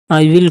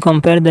I will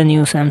compare the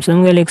new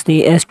Samsung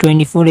Galaxy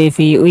S24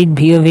 FE with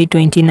Vivo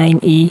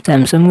V29E.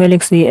 Samsung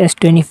Galaxy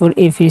S24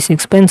 FE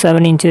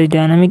 6.7 inches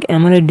dynamic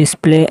AMOLED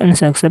display and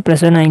success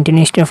pressure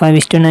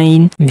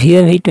 19:5:9.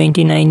 Vivo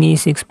V29E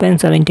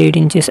 6.78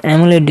 inches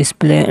AMOLED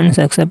display and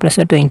success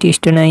pressure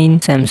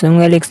 20:9. Samsung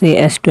Galaxy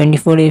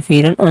S24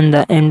 FE run on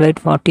the Android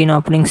 14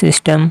 operating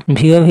system.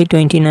 Vivo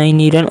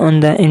V29E run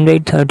on the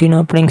Android 13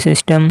 operating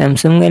system.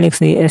 Samsung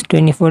Galaxy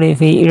S24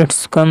 FE it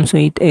comes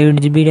with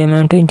 8GB RAM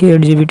and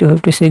 28GB to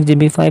 56GB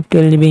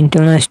 512GB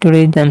internal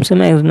storage.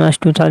 Samsung Exynos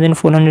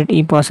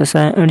 2400E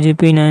processor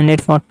 8GB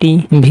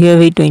 940. Vivo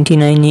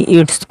V29E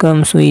it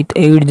comes with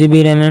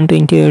 8GB RAM and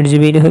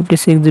 28GB to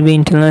 56GB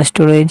internal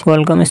storage.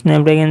 Qualcomm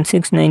Snapdragon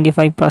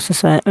 695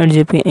 processor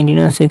 8GB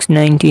Adreno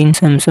 619.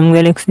 Samsung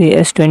Galaxy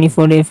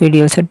S24 FE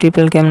dual set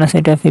triple camera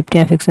setup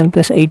 50MP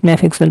plus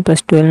 8MP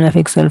plus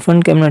 12MP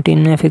front camera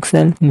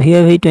 10MP.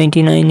 Vivo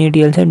V29E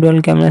dual set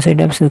dual camera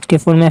setup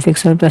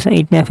 64MP plus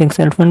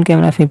 8MP front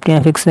camera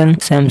 50MP.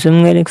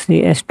 Samsung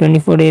Galaxy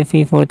S24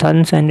 FE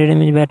 4700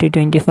 mAh battery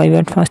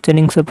 25W fast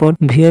charging support.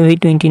 Vivo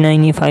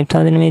V29E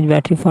 5000 mAh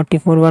battery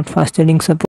 44W fast charging support.